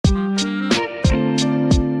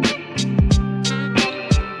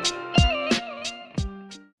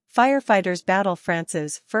Firefighters battle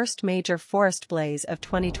France's first major forest blaze of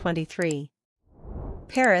 2023.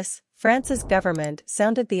 Paris, France's government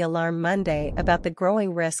sounded the alarm Monday about the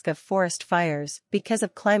growing risk of forest fires because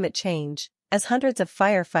of climate change, as hundreds of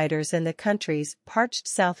firefighters in the country's parched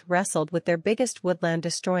south wrestled with their biggest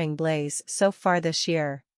woodland-destroying blaze so far this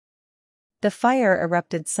year. The fire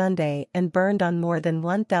erupted Sunday and burned on more than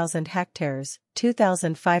 1,000 hectares,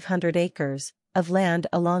 2,500 acres, of land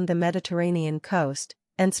along the Mediterranean coast,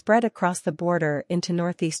 and spread across the border into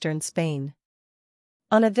northeastern Spain.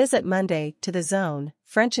 On a visit Monday to the zone,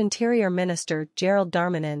 French Interior Minister Gérald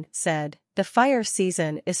Darmanin said, "The fire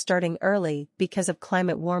season is starting early because of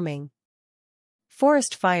climate warming."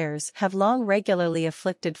 Forest fires have long regularly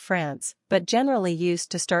afflicted France, but generally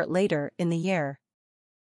used to start later in the year.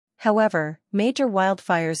 However, major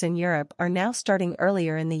wildfires in Europe are now starting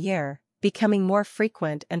earlier in the year, becoming more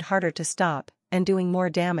frequent and harder to stop, and doing more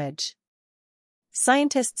damage.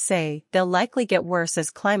 Scientists say they'll likely get worse as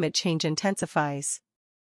climate change intensifies.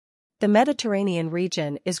 The Mediterranean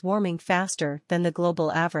region is warming faster than the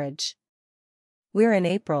global average. We're in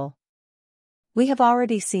April. We have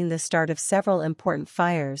already seen the start of several important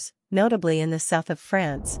fires, notably in the south of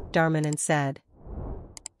France, Darmanin said.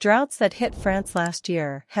 Droughts that hit France last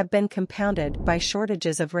year have been compounded by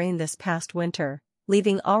shortages of rain this past winter,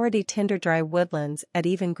 leaving already tinder-dry woodlands at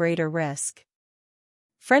even greater risk.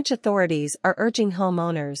 French authorities are urging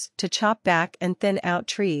homeowners to chop back and thin out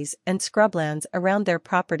trees and scrublands around their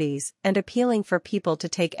properties and appealing for people to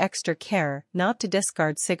take extra care not to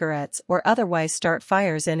discard cigarettes or otherwise start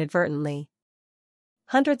fires inadvertently.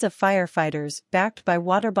 Hundreds of firefighters, backed by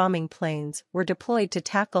waterbombing planes, were deployed to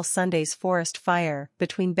tackle Sunday's forest fire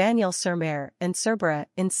between Bagnols-sur-Mer and Cerbère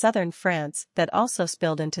in southern France that also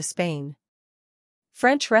spilled into Spain.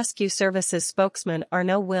 French Rescue Services spokesman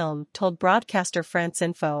Arnaud Wilm told broadcaster France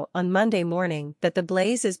Info on Monday morning that the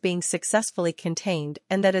blaze is being successfully contained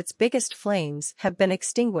and that its biggest flames have been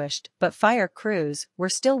extinguished, but fire crews were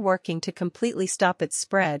still working to completely stop its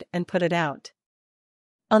spread and put it out.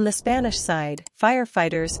 On the Spanish side,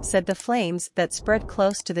 firefighters said the flames that spread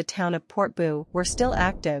close to the town of Portbou were still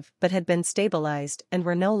active but had been stabilized and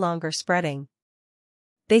were no longer spreading.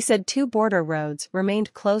 They said 2 border roads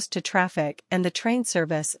remained closed to traffic and the train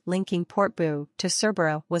service linking Portbou to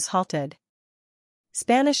Cerbère was halted.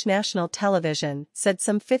 Spanish national television said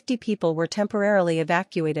some 50 people were temporarily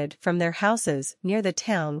evacuated from their houses near the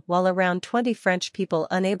town while around 20 French people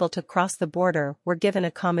unable to cross the border were given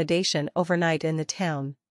accommodation overnight in the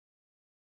town.